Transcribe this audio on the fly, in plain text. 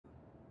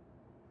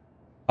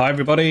Hi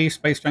everybody,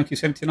 Space Junkie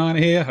 79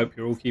 here. Hope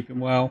you're all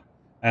keeping well.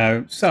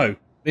 So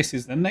this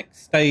is the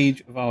next stage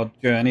of our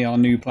journey, our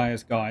new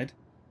player's guide.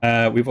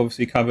 We've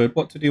obviously covered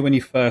what to do when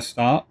you first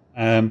start.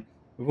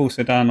 We've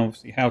also done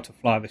obviously how to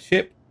fly the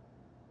ship,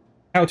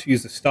 how to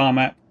use the star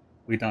map.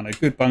 We've done a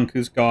good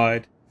bunkers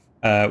guide.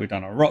 We've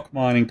done a rock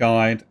mining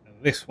guide.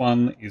 This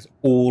one is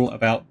all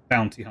about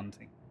bounty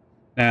hunting.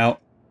 Now,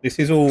 this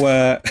is all,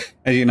 as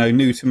you know,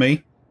 new to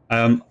me.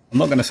 I'm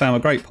not going to say I'm a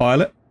great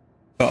pilot,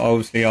 but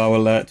obviously I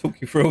will talk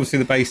you through obviously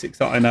the basics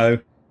that I know,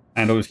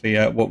 and obviously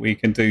what we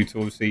can do to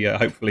obviously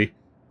hopefully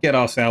get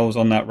ourselves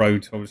on that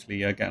road to obviously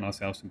getting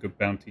ourselves some good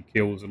bounty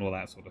kills and all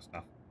that sort of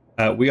stuff.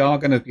 We are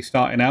going to be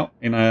starting out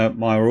in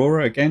my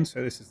Aurora again,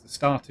 so this is the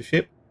starter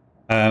ship.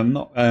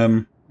 Not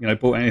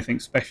bought anything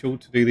special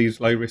to do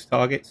these low risk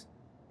targets,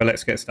 but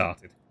let's get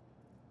started.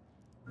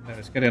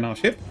 Let's get in our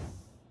ship.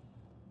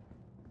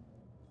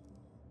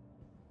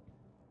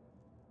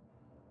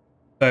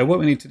 So what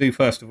we need to do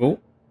first of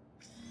all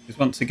is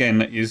once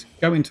again is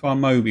go into our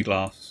Moby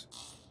glass.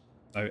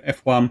 So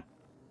F1.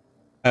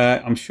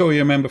 I'm sure you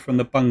remember from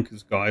the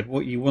bunkers guide,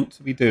 what you want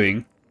to be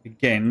doing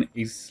again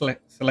is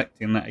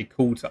selecting that a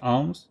call to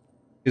arms.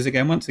 Because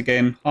again, once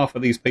again, half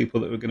of these people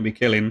that we're going to be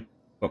killing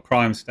got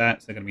crime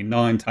stats. They're going to be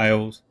 9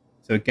 tails.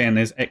 So again,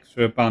 there's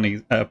extra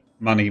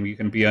money you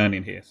can be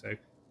earning here. So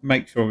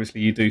make sure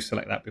obviously you do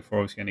select that before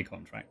obviously any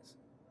contracts.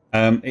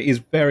 It is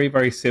very,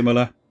 very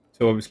similar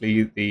to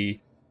obviously the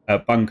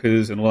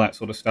bunkers and all that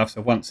sort of stuff.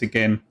 So once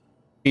again,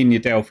 in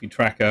your Delphi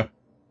tracker,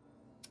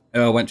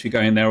 once you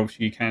go in there,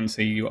 obviously you can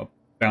see you've got a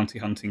bounty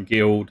hunting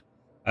guild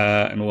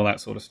and all that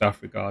sort of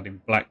stuff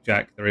regarding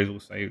blackjack. There is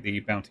also the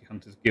bounty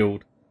hunters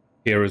guild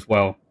here as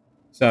well.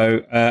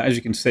 So as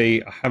you can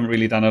see, I haven't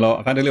really done a lot.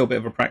 I've had a little bit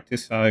of a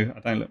practice, so I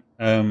don't look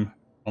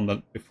on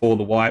the before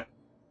the wipe.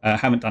 I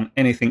haven't done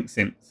anything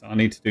since. I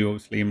need to do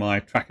obviously my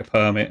tracker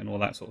permit and all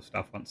that sort of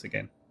stuff once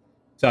again.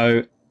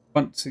 So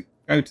once you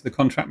go to the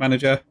contract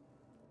manager,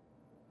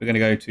 we're going to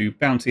go to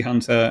Bounty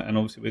Hunter, and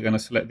obviously we're going to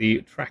select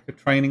the Tracker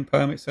Training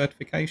Permit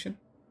certification.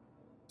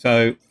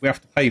 So we have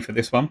to pay for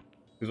this one,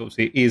 because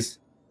obviously it is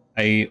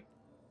a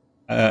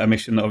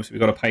mission that obviously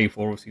we've got to pay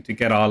for, obviously, to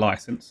get our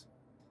license.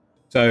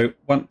 So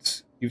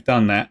once you've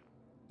done that,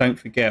 don't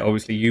forget,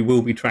 obviously, you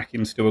will be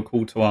tracking still a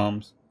call to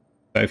arms.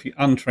 So if you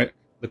untrack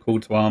the call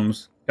to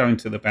arms, go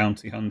into the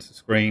Bounty Hunter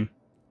screen,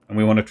 and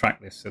we want to track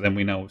this, so then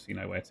we obviously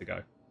know where to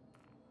go.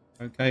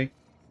 Okay,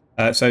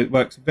 so it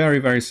works very,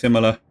 very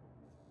similar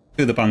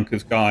to the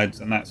bunkers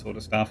guides and that sort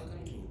of stuff.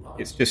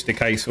 It's just a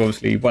case,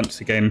 obviously, once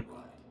again,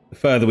 the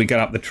further we get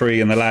up the tree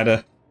and the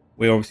ladder,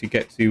 we obviously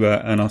get to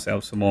earn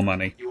ourselves some more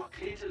money.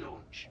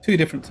 Two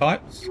different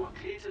types.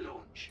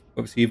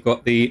 Obviously, you've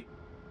got the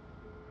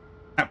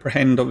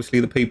apprehend, obviously,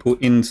 the people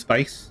in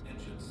space.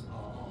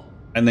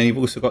 And then you've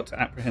also got to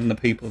apprehend the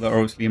people that are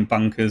obviously in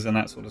bunkers and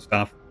that sort of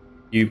stuff.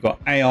 You've got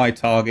AI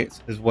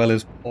targets as well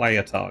as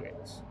player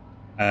targets.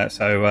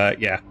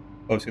 Yeah,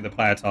 obviously the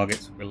player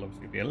targets will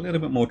obviously be a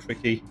little bit more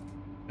tricky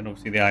than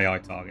obviously the AI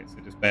targets. So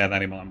just bear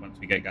that in mind once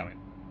we get going.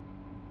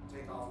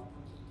 So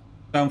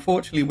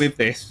unfortunately with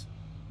this,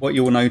 what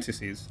you'll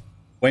notice is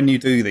when you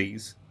do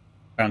these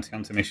bounty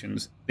hunter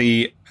missions,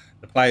 the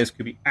players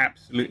could be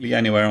absolutely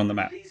anywhere on the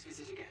map.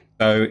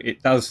 So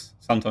it does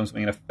sometimes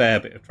mean a fair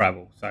bit of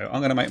travel. So I'm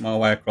going to make my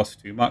way across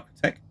to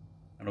Microtech,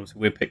 and obviously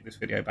we'll pick this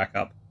video back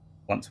up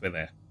once we're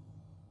there.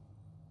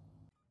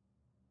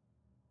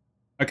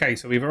 Okay,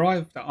 so we've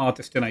arrived at our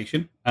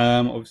destination.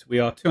 Obviously we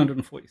are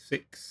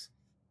 246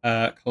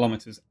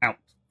 kilometers out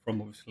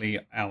from obviously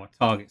our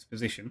target's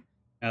position.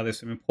 Now there's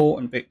some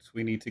important bits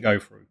we need to go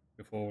through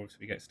before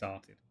we get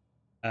started.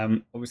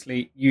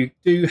 Obviously you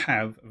do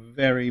have a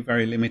very,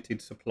 very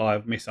limited supply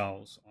of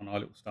missiles on our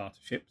little starter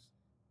ships.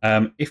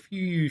 If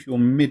you use your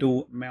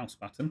middle mouse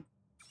button,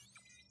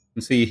 you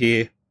can see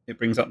here it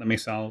brings up the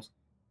missiles.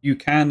 You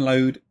can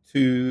load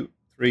 2,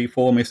 3,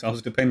 4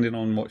 missiles depending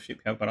on what ship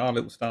you have, but our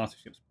little starter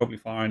ships probably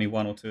fire only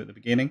 1 or 2 at the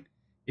beginning.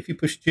 If you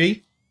push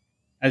G,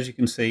 as you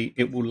can see,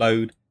 it will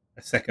load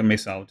a second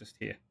missile just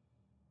here.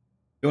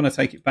 If you want to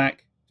take it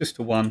back just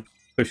to 1,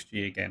 push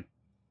G again,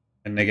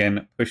 and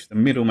again push the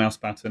middle mouse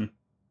button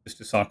just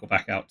to cycle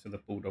back out to the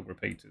bulldog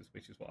repeaters,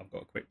 which is what I've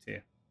got equipped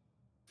here.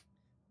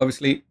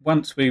 Obviously,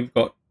 once we've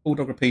got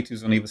bulldog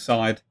repeaters on either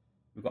side,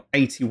 we've got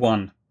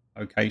 81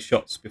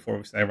 shots before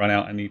obviously they run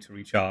out and need to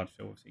recharge.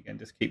 So obviously again,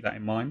 just keep that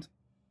in mind.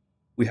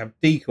 We have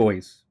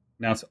decoys.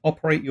 Now to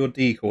operate your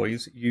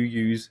decoys, you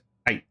use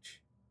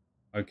H.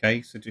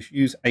 Okay, so just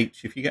use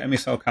H. If you get a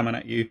missile coming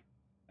at you,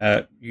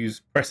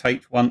 press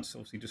H once.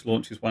 Obviously, just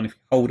launches one. If you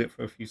hold it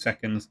for a few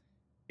seconds,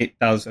 it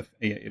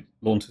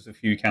launches a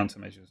few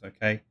countermeasures.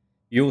 Okay.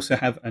 You also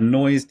have a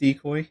noise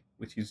decoy,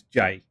 which is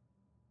J.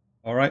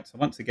 All right. So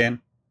once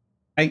again,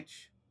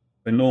 H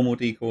for normal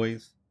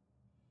decoys,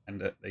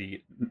 and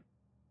the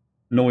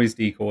noise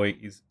decoy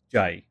is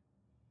J.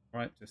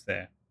 Right, just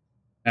there.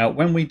 Now,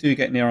 when we do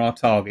get near our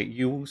target,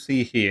 you will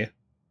see here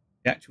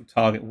the actual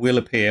target will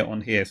appear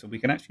on here, so we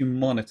can actually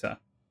monitor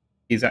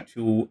his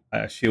actual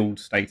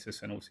shield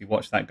status and obviously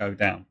watch that go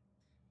down.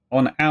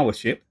 On our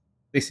ship,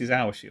 this is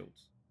our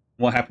shields.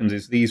 what happens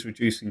is these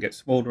reduce and get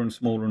smaller and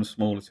smaller and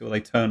smaller until they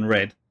turn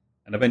red,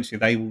 and eventually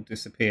they will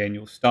disappear, and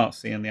you'll start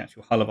seeing the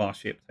actual hull of our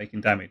ship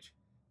taking damage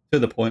to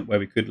the point where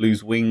we could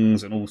lose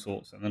wings and all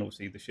sorts, and then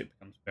obviously the ship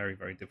becomes very,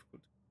 very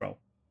difficult to control.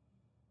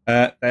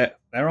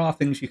 There are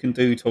things you can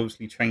do to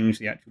obviously change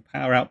the actual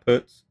power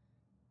outputs.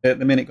 At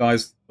the minute,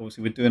 guys,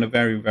 obviously we're doing a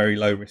very, very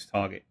low risk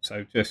target,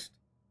 so just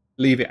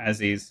leave it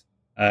as is.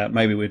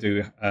 Maybe we'll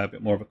do a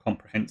bit more of a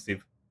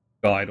comprehensive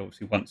guide,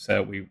 obviously, once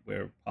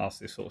we're past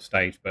this sort of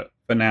stage. But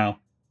for now,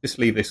 just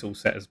leave this all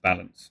set as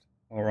balanced.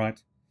 All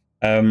right.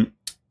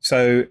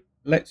 So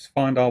let's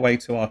find our way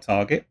to our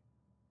target.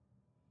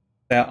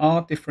 There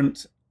are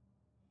different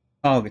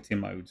targeting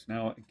modes.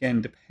 Now,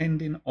 again,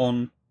 depending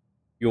on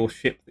your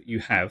ship that you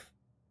have,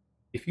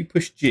 if you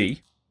push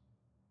G,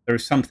 there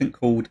is something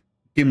called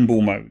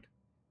gimbal mode.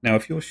 Now,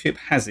 if your ship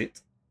has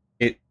it,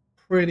 it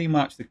pretty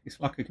much, it's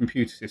like a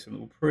computer system that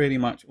will pretty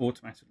much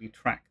automatically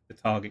track the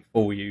target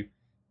for you.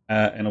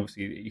 And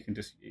obviously, you can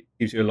just, it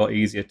gives you a lot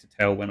easier to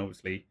tell when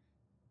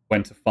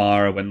to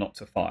fire or when not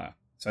to fire.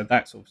 So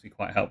that's obviously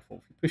quite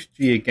helpful. If you push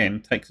G again,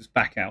 it takes us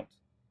back out.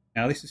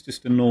 Now, this is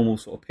just a normal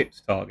sort of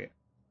pips target.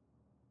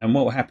 And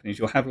what will happen is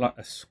you'll have like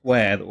a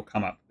square that will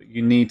come up that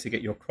you need to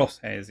get your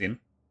crosshairs in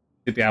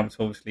to be able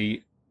to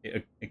obviously,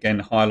 again,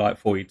 highlight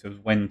for you to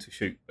when to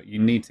shoot. But you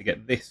need to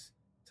get this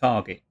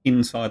target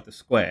inside the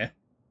square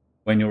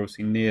when you're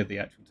obviously near the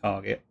actual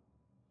target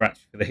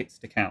for the hits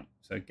to count.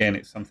 So again,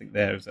 it's something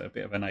there as a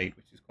bit of an aid,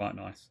 which is quite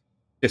nice.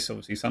 Just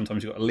obviously,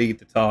 sometimes you've got to lead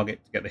the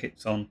target to get the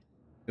hits on,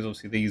 because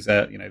obviously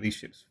these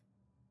ships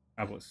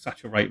travel at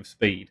such a rate of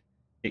speed,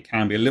 it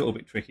can be a little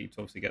bit tricky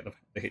to obviously get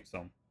the hits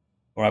on.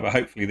 All right, but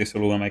hopefully this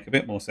will all make a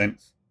bit more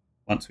sense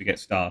once we get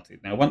started.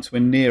 Now, once we're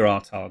near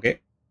our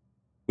target,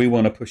 we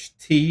want to push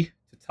T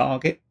to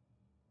target.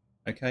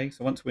 Okay,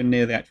 so once we're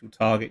near the actual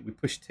target, we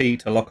push T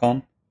to lock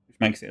on, which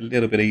makes it a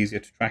little bit easier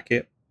to track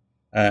it.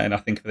 And I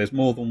think if there's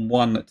more than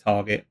one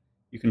target,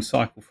 you can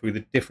cycle through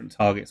the different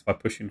targets by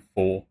pushing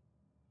 4.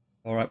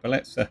 All right, but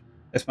let's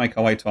make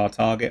our way to our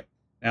target.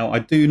 Now, I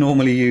do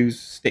normally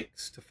use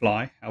sticks to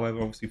fly. However,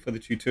 obviously for the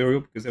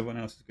tutorial, because everyone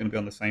else is going to be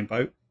on the same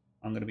boat,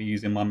 I'm going to be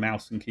using my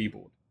mouse and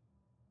keyboard.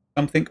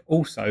 Something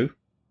also to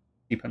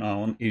keep an eye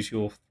on is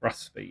your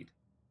thrust speed.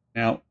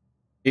 Now,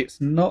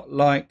 it's not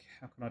like,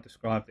 how can I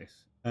describe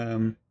this?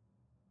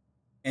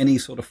 Any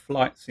sort of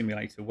flight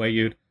simulator where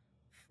you'd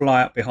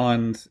fly up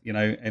behind,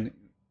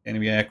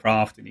 enemy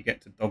aircraft and you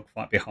get to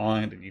dogfight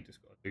behind and you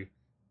just got to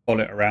follow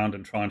it around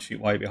and try and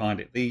shoot way behind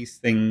it. These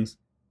things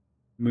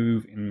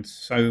move in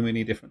so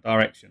many different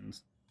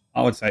directions.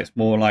 I would say it's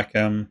more like, I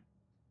don't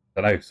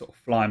know, sort of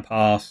flying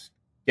past,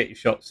 get your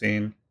shots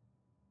in,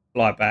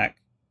 fly back,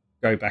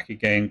 go back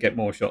again, get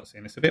more shots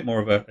in. It's a bit more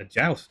of a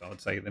joust, I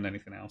would say, than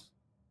anything else.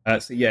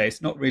 So yeah,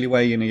 it's not really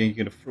where you're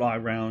going to fly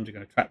around, you're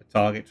going to track the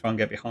target, try and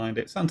get behind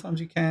it.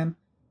 Sometimes you can,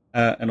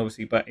 and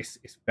obviously, but it's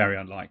very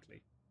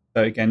unlikely.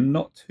 So again,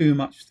 not too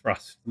much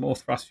thrust. The more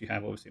thrust you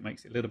have, obviously, it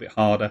makes it a little bit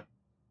harder.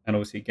 And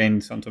obviously,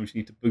 again, sometimes you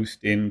need to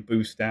boost in,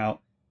 boost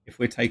out. If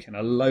we're taking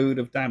a load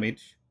of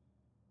damage,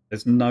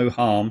 there's no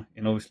harm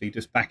in obviously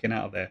just backing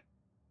out of there.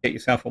 Get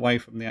yourself away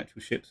from the actual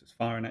ships that's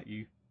firing at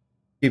you.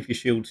 Give your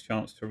shields a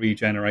chance to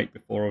regenerate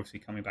before obviously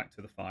coming back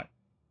to the fight.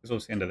 Because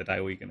obviously, at the end of the day,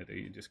 all you're going to do,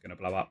 you're just going to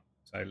blow up.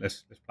 So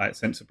let's play it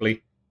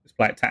sensibly. Let's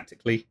play it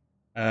tactically.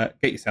 Get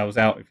yourselves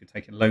out if you're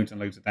taking loads and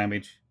loads of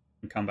damage,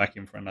 and come back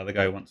in for another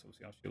go once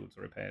obviously our shields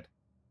are repaired.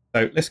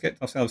 So let's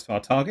get ourselves to our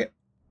target.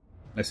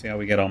 Let's see how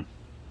we get on.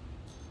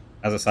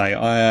 As I say,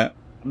 I'm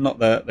not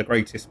the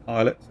greatest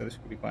pilot, so this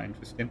could be quite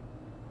interesting.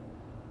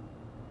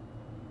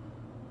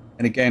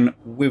 And again,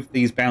 with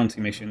these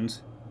bounty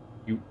missions,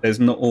 there's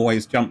not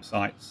always jump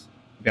sites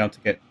to be able to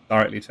get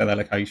directly to their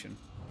location.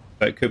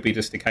 So it could be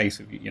just a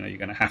case of, you're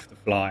going to have to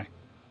fly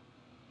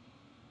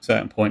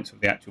certain points of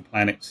the actual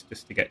planets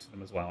just to get to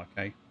them as well,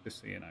 okay?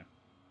 Just so you know.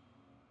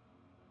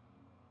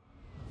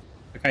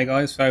 Okay,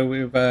 guys, so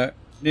we've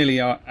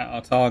nearly at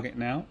our target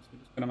now. So we're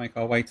just going to make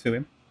our way to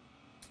him.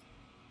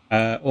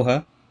 Or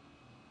her.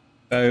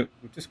 So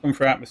we've just gone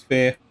through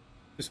atmosphere,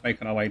 just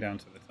making our way down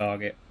to the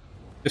target.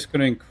 Just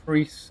going to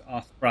increase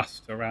our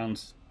thrust to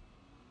around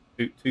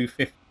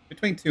 250,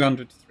 between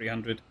 200 to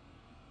 300.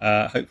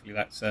 Hopefully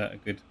that's a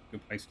good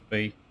place to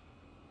be.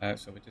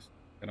 So we're just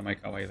going to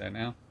make our way there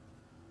now.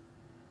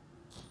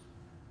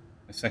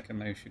 A second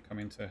they should come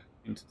into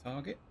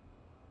target.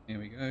 Here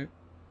we go.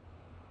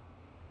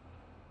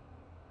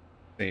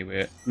 See,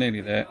 we're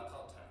nearly there.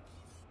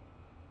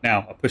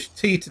 Now I push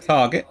T to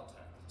target.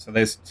 So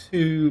there's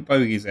 2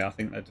 bogies there. I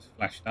think they're just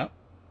flashed up.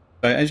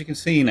 So as you can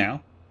see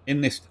now,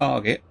 in this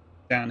target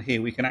down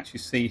here, we can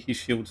actually see his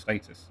shield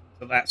status.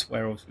 So that's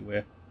where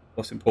obviously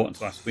what's important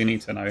to us. We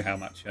need to know how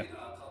much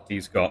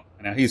he's got.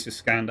 And now he's just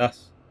scanned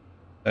us.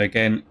 So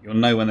again, you'll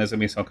know when there's a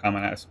missile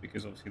coming at us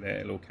because obviously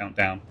it'll count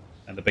down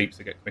and the beeps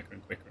will get quicker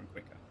and quicker and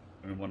quicker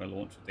when we want to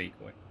launch a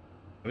decoy. So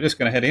we're just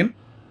going to head in,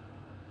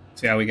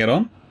 see how we get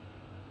on.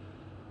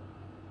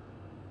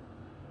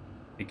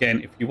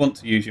 Again, if you want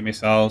to use your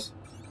missiles,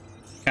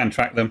 you can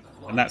track them,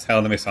 and that's how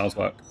the missiles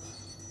work.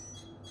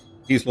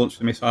 He's launched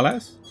the missile at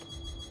us.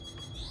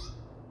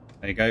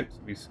 There you go. So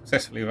we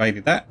successfully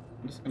evaded that.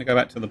 I'm just going to go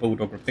back to the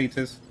bulldog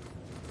repeaters.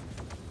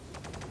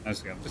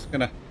 As I'm just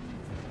going to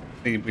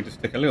see we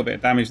just took a little bit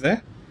of damage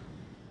there.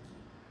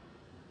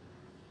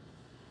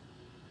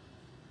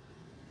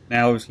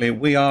 Now, obviously,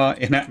 we are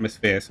in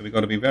atmosphere, so we've got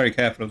to be very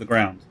careful of the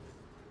ground,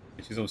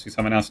 which is obviously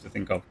something else to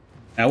think of.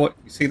 Now, what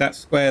you see that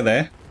square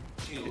there?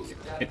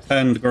 It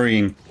turned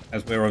green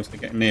as we're obviously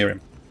getting near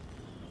him.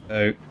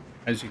 So,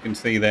 as you can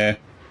see there,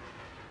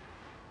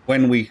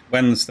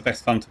 when's the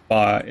best time to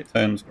fire, it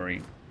turns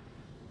green.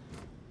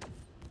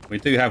 We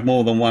do have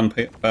more than one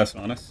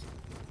person on us.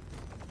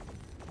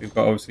 We've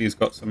got, obviously, he's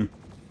got some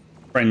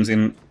friends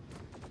in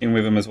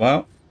with him as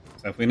well.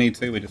 So if we need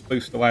to, we just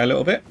boost away a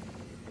little bit.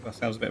 Give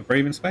ourselves a bit of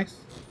breathing space.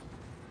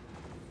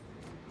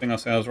 Bring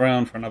ourselves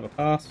round for another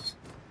pass.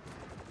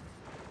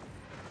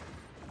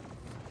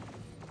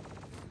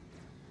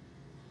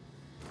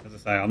 As I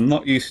say, I'm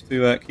not used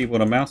to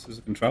keyboard and mouse as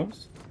the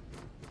controls.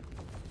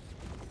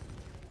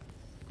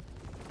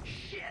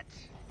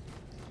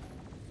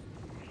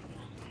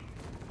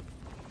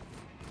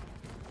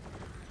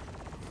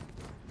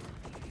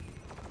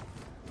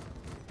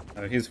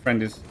 So his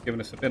friend is giving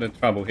us a bit of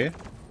trouble here.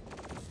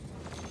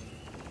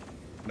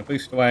 Going to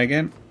boost away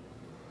again.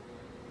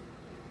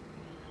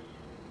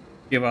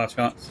 Give our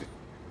chance.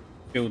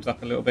 Shields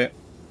up a little bit.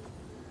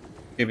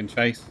 Giving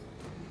chase.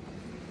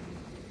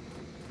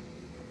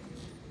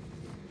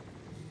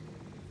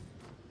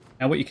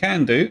 Now what you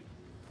can do,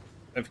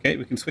 don't forget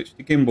we can switch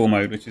to gimbal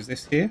mode, which is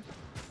this here.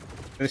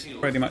 So this is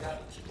pretty much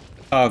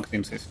the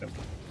targeting system.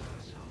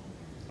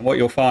 And what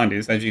you'll find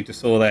is, as you just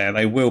saw there,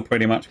 they will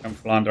pretty much come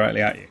flying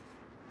directly at you.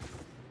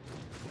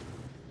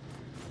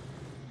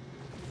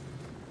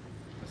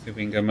 Let's see if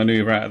we can go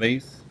maneuver out of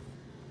these.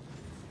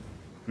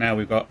 Now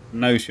we've got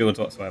no shields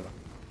whatsoever.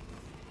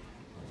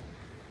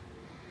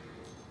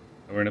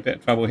 So we're in a bit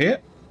of trouble here.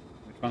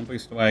 We'll try and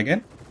boost away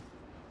again.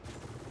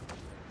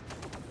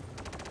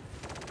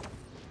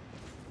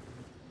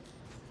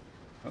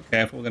 Not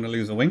careful, we're going to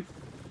lose a wing.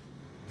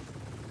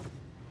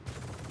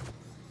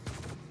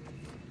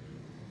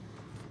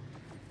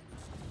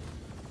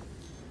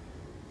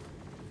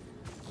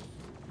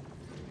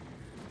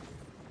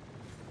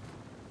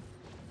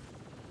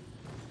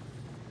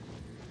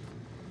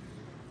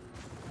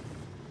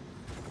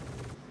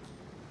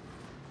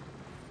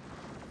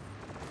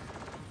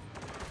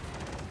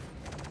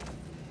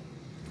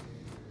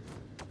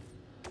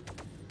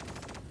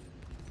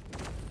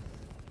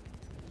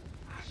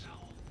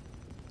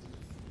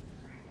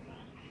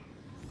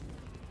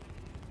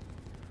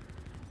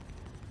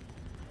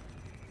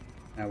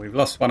 Now we've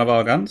lost one of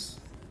our guns.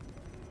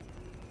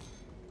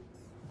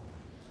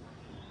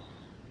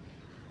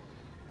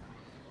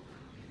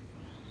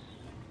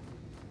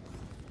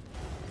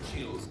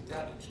 Shields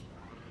damaged.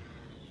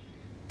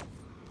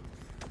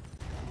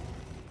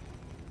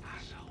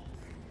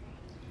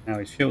 Now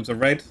his shields are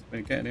red.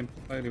 We're getting him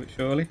slowly but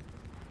surely.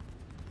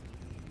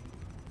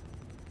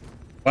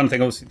 One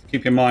thing obviously to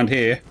keep in mind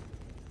here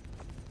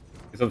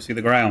is obviously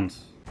the ground.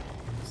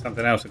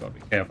 Something else I've got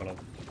to be careful of.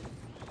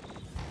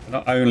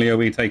 Not only are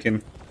we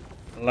taking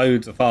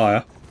loads of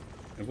fire,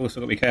 we've also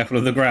got to be careful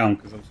of the ground,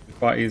 because obviously we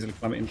quite easily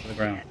plummet into the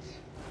ground.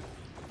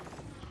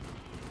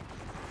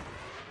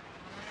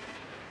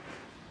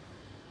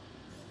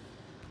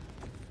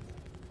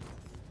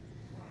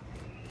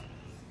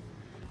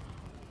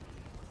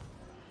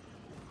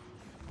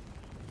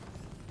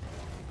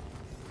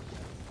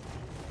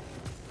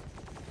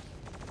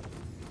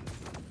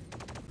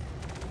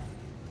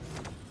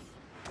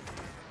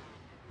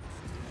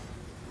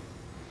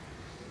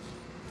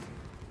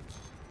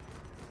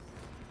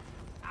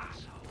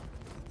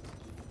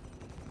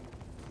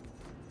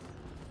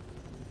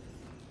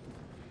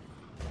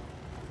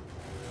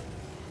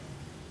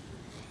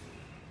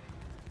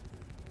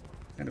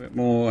 Get a bit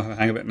more,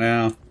 hang a bit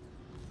now.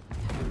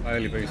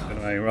 Slowly boosting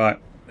away. Right,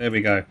 there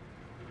we go.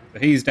 So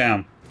he's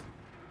down.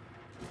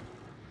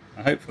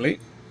 Now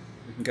hopefully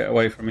we can get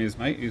away from his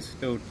mate who's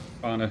still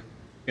trying to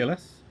kill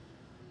us.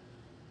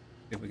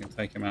 See if we can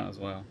take him out as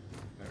well.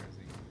 Where is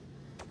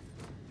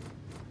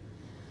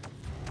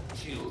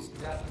he? Shields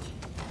damaged.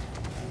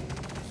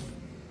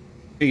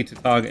 Key to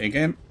target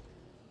again.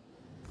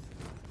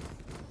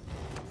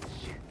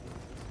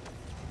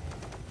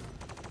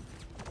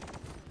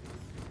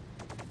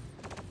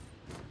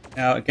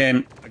 Now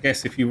again, I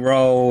guess if you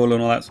roll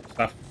and all that sort of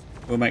stuff,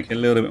 it will make you a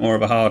little bit more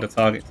of a harder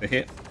target to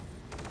hit.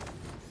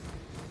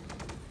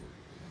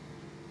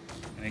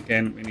 And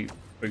again, we need to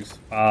boost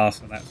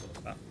fast and that sort of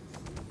stuff.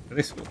 So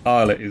this little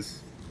pilot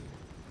is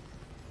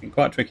been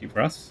quite tricky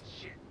for us.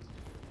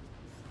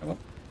 Come on.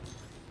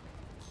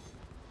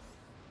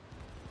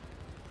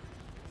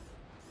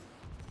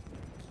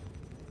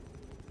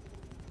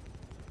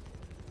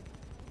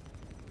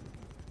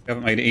 We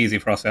haven't made it easy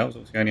for ourselves,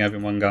 obviously only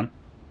having one gun.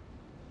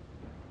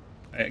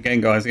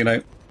 Again, guys, you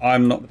know,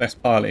 I'm not the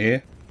best pilot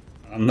here.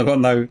 I've got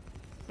no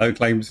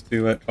claims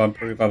to try and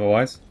prove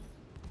otherwise.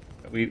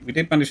 But we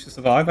did manage to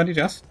survive, only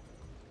just.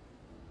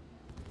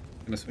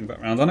 Going to swing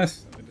back round on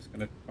us. So we're just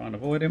going to try and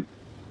avoid him.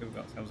 Give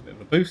ourselves a bit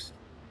of a boost.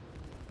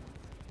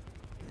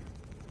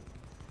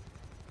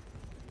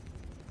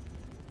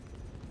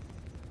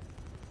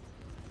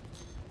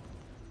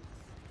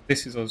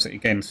 This is obviously,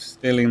 again,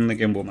 still in the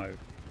gimbal mode.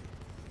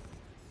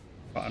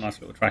 Quite a nice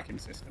little tracking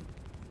system.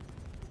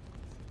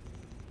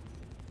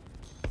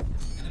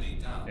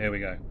 There we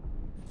go.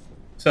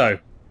 So,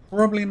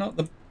 probably not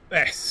the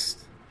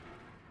best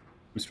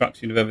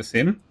instruction you've ever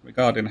seen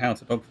regarding how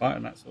to dogfight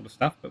and that sort of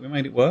stuff, but we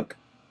made it work.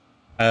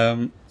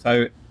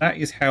 So that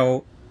is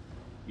how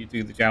you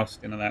do the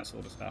jousting and that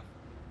sort of stuff.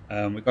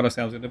 We got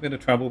ourselves in a bit of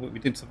trouble, but we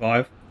did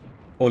survive.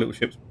 Poor little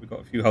ships, we got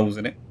a few holes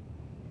in it.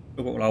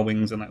 Still got all our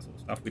wings and that sort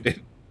of stuff.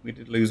 We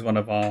did lose one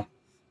of our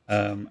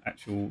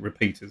actual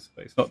repeaters,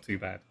 but it's not too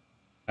bad.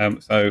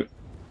 So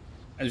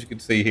as you can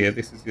see here,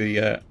 this is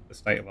the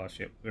state of our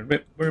ship. We're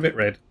a bit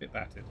red, a bit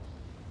battered,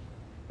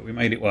 but we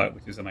made it work,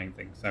 which is the main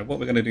thing. So what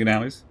we're going to do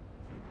now is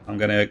I'm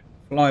going to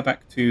fly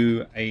back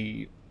to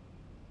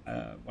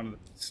one of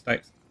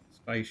the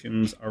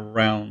stations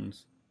around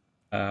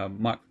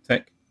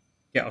Microtech,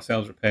 get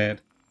ourselves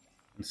repaired,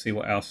 and see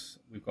what else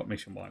we've got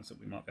mission-wise that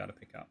we might be able to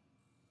pick up.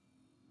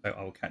 So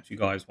I will catch you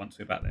guys once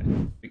we're back there.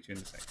 Speak to you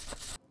in a sec.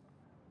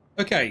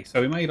 Okay, so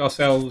we made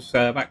ourselves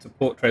back to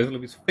Port Trestle.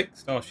 We've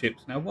fixed our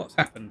ships. Now what's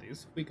happened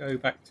is, if we go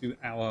back to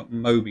our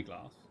Moby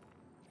Glass,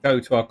 go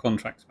to our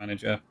contracts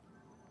manager,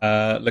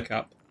 look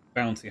up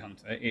Bounty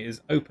Hunter, it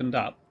has opened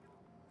up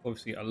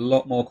obviously a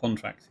lot more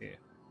contracts here.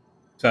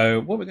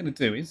 So what we're going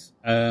to do is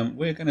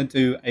we're going to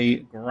do a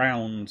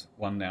ground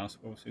one now. So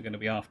obviously we're going to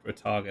be after a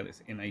target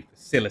that's in a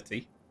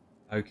facility.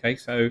 Okay,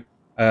 so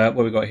what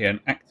we've got here, an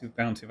active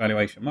bounty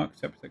evaluation.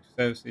 Microtech Protection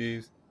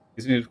Services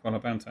is needed for a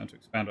bounty hunter to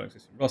expand our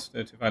existing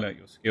roster to evaluate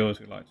your skills.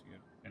 We'd like to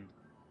and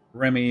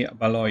Remy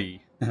Baloyi.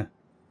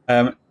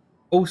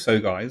 Also,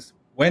 guys,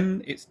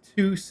 when it's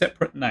two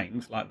separate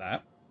names like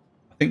that,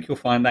 I think you'll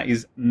find that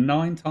is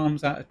 9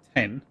 times out of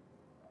 10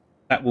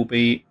 that will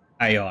be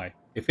AI.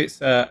 If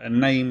it's a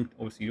name,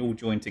 obviously all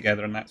joined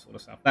together and that sort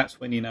of stuff, that's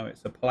when you know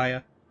it's a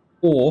player.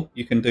 Or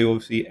you can do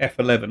obviously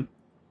F11 and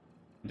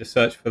just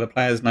search for the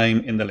player's name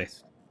in the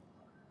list.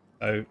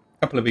 So a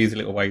couple of easy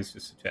little ways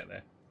just to check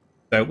there.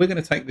 So we're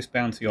going to take this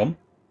bounty on.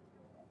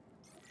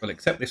 We'll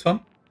accept this one.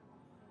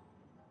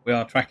 We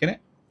are tracking it.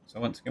 So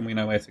once again, we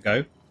know where to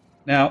go.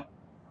 Now,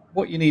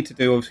 what you need to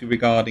do obviously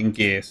regarding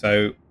gear.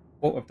 So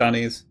what we've done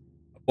is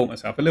I bought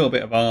myself a little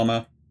bit of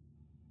armor.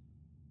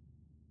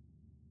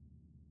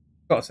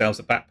 Got ourselves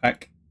a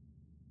backpack,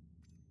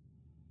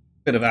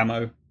 bit of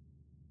ammo.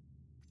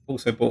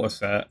 Also bought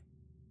us a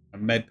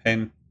med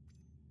pen,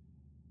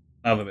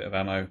 another bit of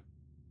ammo,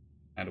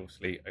 and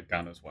obviously a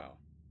gun as well.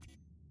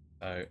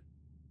 So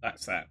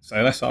that's that.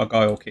 So that's our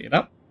guy all kitted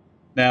up.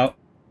 Now,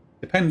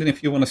 depending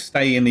if you want to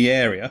stay in the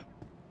area,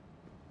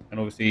 and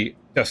obviously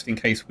just in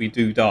case we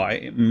do die,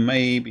 it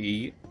may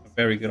be a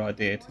very good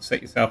idea to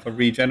set yourself a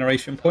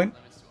regeneration point.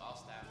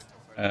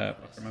 If I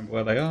can remember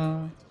where they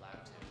are.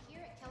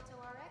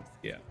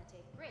 Yeah.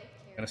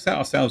 We're going to set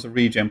ourselves a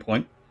regen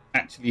point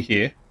actually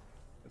here,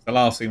 because the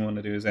last thing we want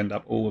to do is end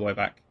up all the way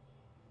back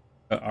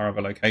at our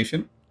other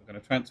location. We're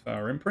going to transfer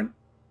our imprint.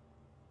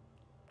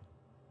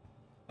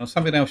 Now,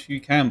 something else you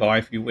can buy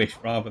if you wish,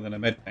 rather than a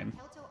med pen,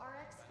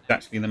 is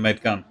actually the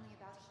med gun.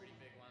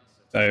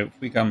 So if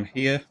we come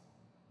here,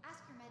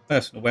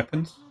 personal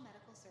weapons,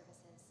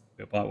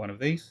 we'll buy one of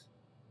these.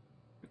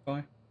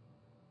 Goodbye.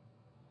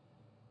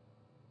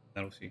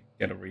 And obviously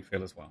get a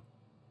refill as well.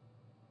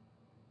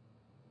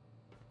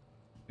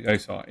 We go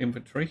to our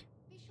inventory.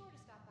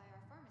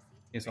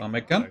 Here's our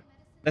med gun.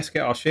 Let's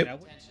get our ship.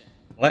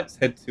 Let's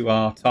head to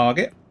our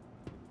target.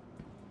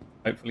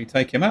 Hopefully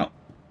take him out.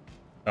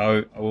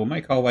 So I will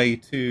make our way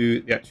to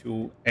the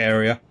actual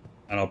area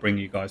and I'll bring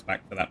you guys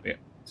back for that bit.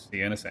 See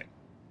you in a sec.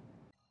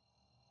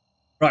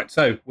 Right,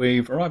 so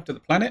we've arrived at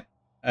the planet.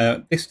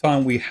 This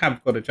time we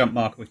have got a jump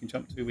marker we can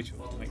jump to, which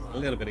will make it a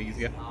little bit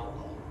easier.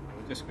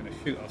 We're just going to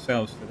shoot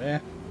ourselves to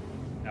there.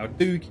 Now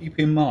do keep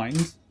in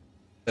mind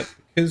that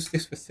because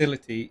this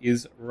facility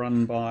is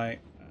run by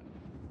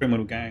a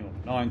criminal gang or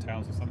Nine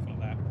Towns or something like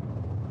that,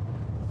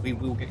 we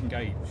will get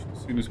engaged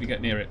as soon as we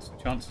get near it. So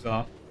chances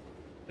are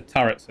the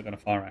turrets are going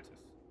to fire at us.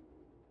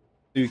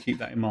 Do keep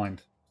that in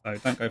mind. So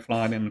don't go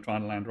flying in and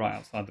trying to land right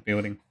outside the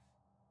building,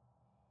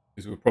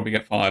 because we'll probably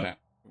get fired at.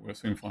 But we'll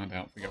soon find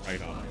out if we get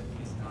radar.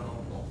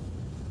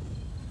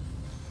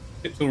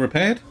 Ship's all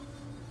repaired.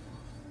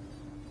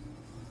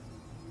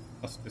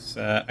 Cost us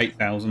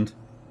 8,000 to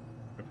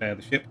repair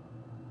the ship.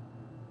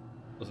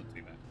 Wasn't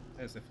too bad.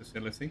 There's the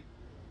facility.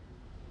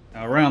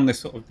 Now around this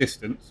sort of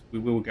distance, we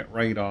will get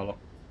radar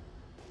locked.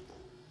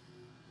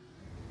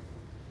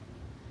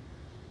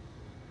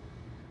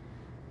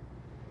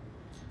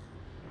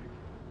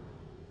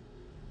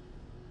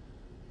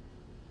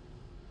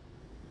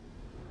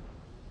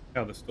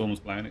 How the storm's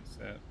blowing, it's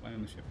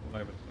blowing the ship all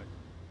over the place.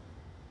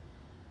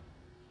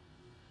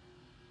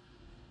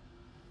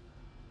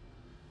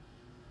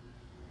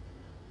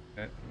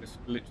 Okay, just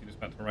literally just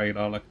about to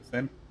radar like I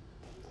said.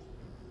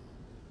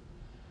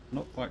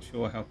 Not quite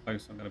sure how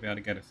close I'm going to be able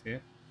to get us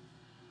here.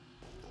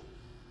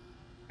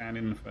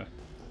 Scanning for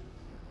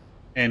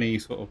any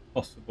sort of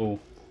possible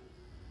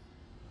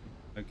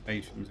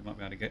locations we might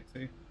be able to get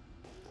to.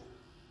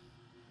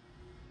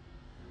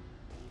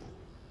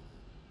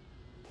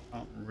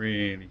 Can't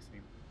really see.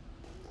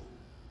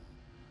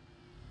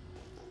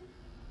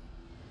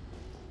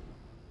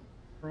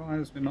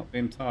 Surprised we're not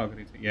being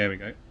targeted. Yeah, we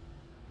go.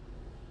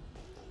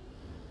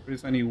 There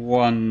is only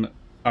one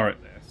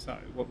turret there, so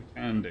what we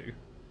can do,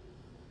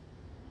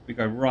 we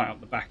go right up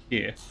the back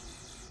here.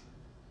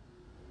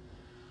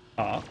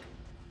 Park.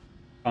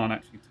 Can't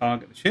actually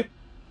target the ship.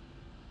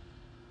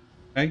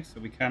 Okay, so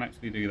we can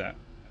actually do that.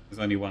 There's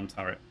only one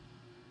turret.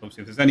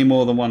 Obviously, if there's any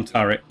more than one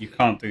turret, you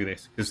can't do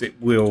this because they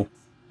will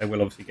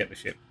obviously get the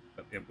ship.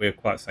 But yeah, we're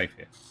quite safe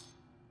here.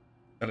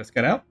 So let's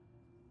get out.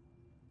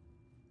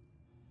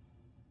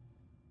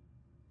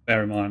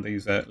 Bear in mind,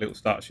 these little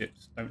starter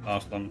ships don't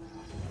last long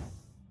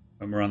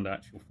when we're under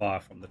actual fire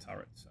from the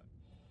turrets. So.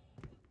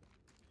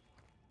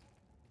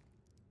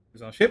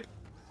 Here's our ship.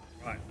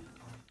 Right.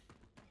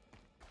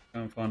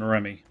 Go and find a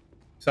Remy.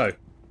 So,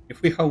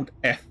 if we hold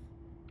F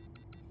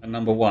and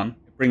number 1,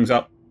 it brings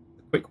up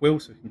the quick wheel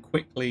so we can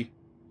quickly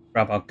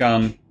grab our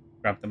gun,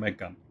 grab the med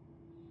gun.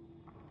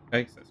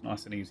 Okay, so it's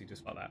nice and easy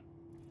just like that.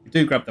 We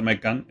do grab the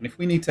med gun, and if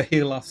we need to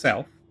heal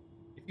ourselves,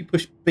 if you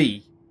push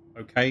B,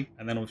 okay,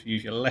 and then obviously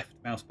use your left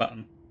mouse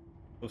button,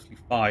 obviously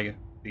fire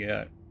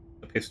the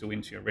pistol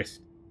into your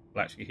wrist,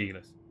 will actually heal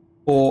us.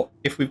 Or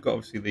if we've got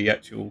obviously the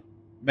actual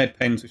med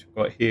pens, which we've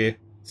got here,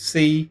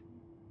 C,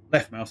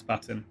 left mouse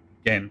button,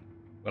 again,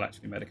 we'll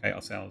actually medicate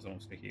ourselves and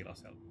obviously heal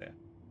ourselves there.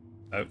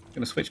 So we're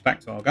going to switch back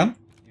to our gun.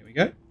 Here we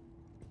go.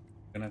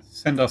 We're going to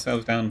send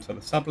ourselves down to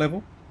the sub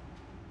level.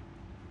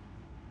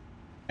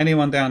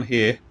 Anyone down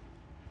here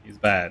is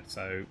bad,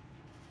 so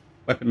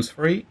weapons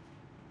free.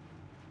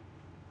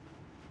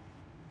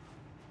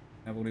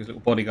 Have all these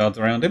little bodyguards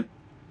around him.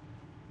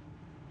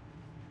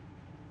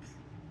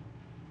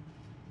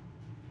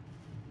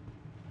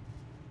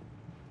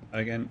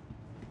 Again,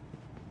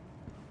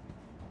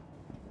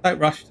 don't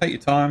rush, take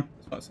your time.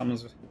 It's like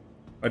someone's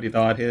already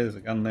died here. There's a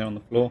gun there on the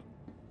floor.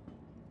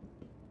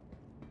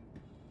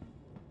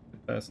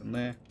 Good person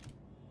there.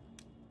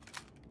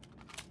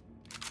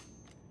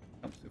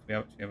 Helps if we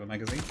actually have a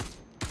magazine.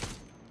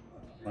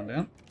 One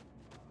down.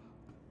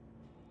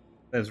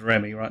 There's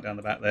Remy right down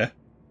the back there,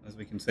 as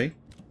we can see.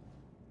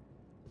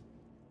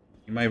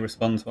 You may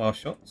respond to our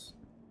shots.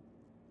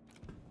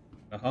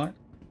 Hide.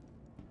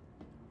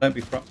 Don't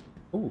be frightened.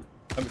 Ooh,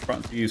 don't be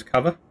frightened to use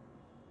cover.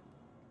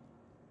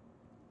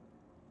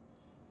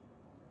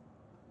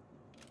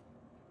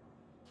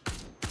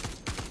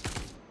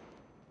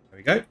 There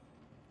we go.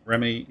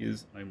 Remy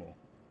is no more.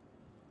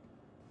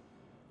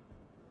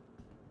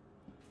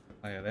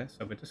 Player there.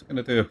 So we're just going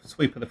to do a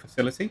sweep of the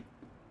facility.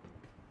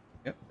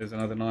 Yep, there's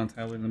another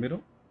 9-tail in the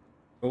middle.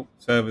 Cool.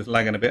 Server's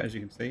lagging a bit, as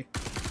you can see.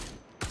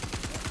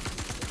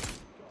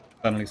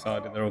 Suddenly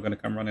decided they're all going to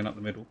come running up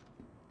the middle.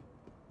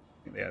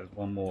 I think there's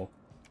one more.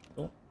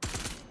 Cool.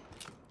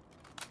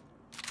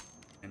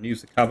 And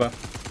use the cover.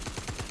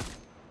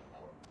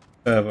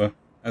 Server,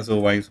 as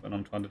always, when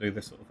I'm trying to do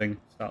this sort of thing,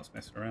 starts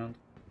messing around.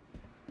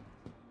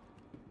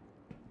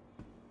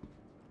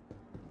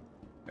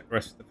 Get the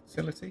rest of the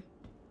facility.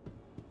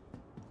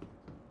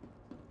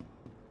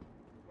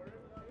 What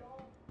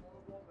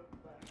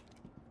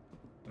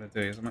I'm going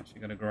to do is I'm actually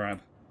going to grab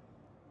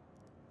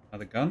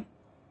another gun.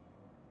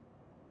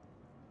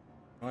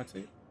 Try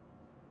to.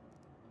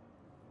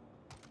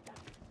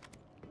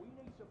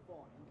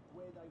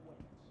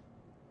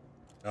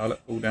 Oh,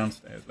 look, all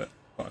downstairs, look,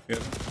 quite a few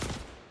of them.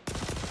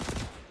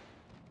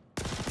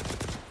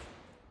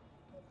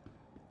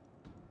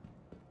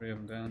 3 of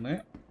them down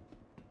there.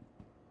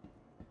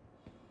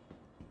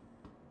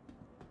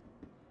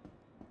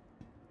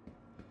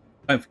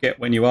 Don't forget,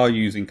 when you are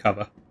using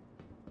cover,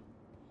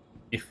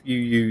 if you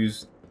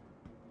use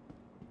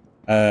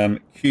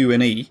Q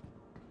and E, you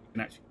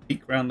can actually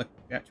peek around the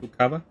actual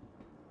cover.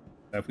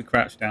 So if we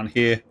crouch down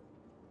here,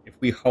 if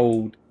we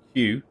hold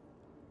Q, you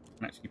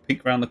can actually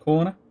peek around the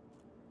corner.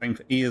 Same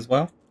for E as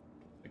well.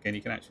 Again,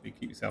 you can actually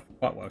keep yourself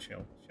quite well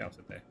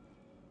sheltered there.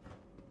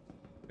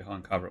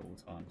 Behind cover at all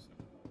times. So,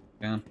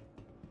 down.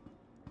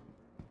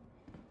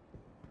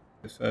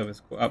 The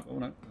server's caught up. Oh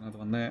no, another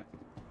one there.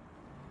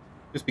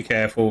 Just be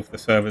careful if the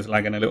server's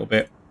lagging a little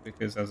bit,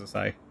 because as I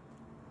say,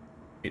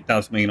 it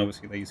does mean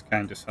obviously these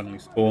can just suddenly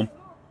spawn.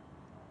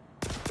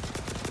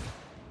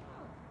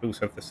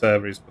 Also, if the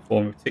server is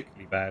performing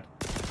particularly bad,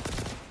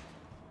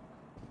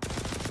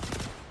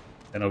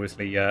 then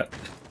obviously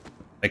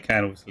they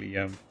can obviously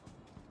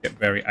get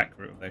very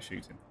accurate with their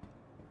shooting.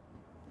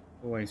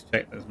 Always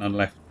check there's none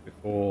left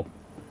before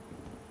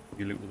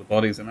you loot all the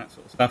bodies and that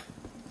sort of stuff.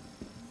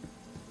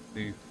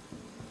 Do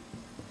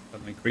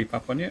suddenly creep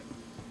up on you.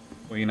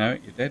 Before you know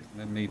it, you're dead and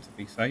then need to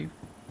be saved.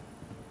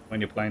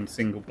 When you're playing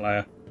single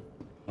player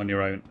on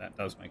your own, that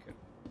does make it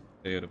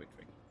a little bit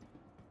tricky.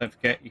 Don't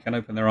forget, you can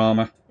open their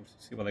armour.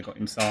 Obviously, see what they got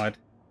inside.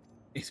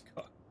 It's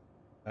got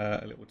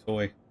a little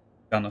toy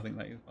gun, I think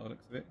that is, by the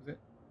looks of it, is it?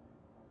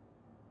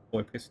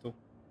 Toy pistol.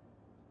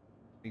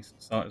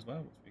 Decent sight as well,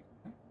 which we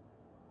can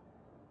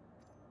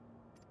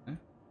have.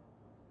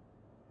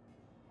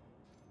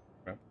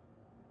 Grab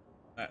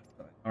that.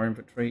 Our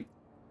inventory.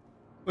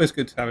 Always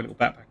good to have a little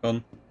backpack on.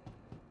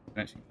 You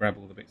can actually grab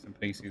all the bits and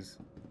pieces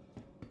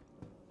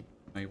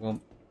may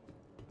want.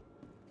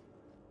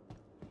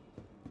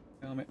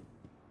 Helmet.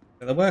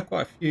 So there were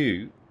quite a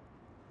few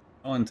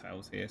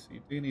Ninetails here, so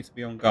you do need to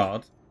be on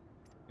guard.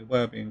 We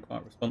were being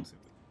quite responsive.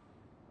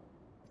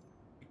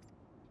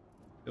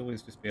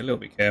 Always just be a little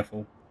bit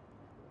careful.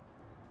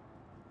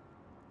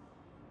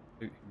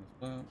 Loot him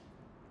as well.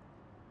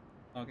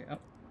 Target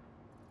up.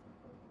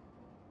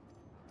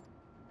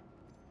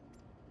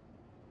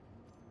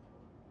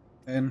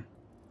 Then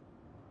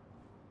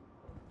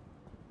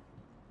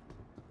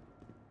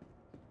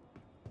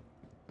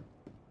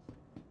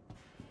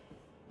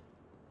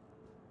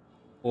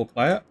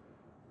 4-player.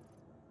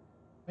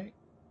 Okay.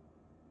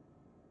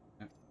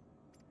 No,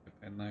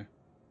 good pen though.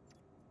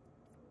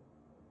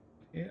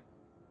 Here.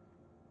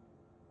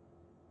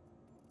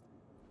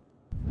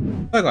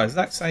 So guys,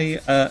 that's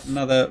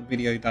another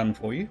video done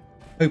for you.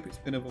 Hope it's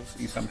been of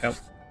obviously some help.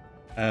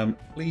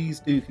 Please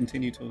do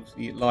continue to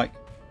obviously like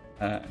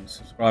and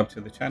subscribe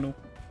to the channel.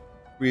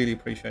 Really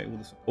appreciate all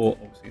the support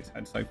obviously it's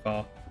had so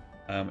far.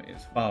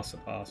 It's far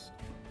surpassed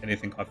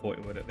anything I thought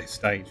it would at this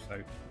stage,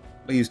 so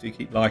please do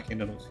keep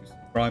liking and obviously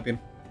subscribing.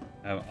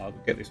 I'll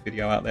get this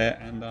video out there,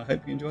 and I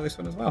hope you enjoy this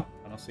one as well,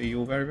 and I'll see you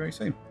all very, very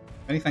soon.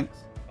 Many thanks.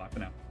 Bye for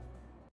now.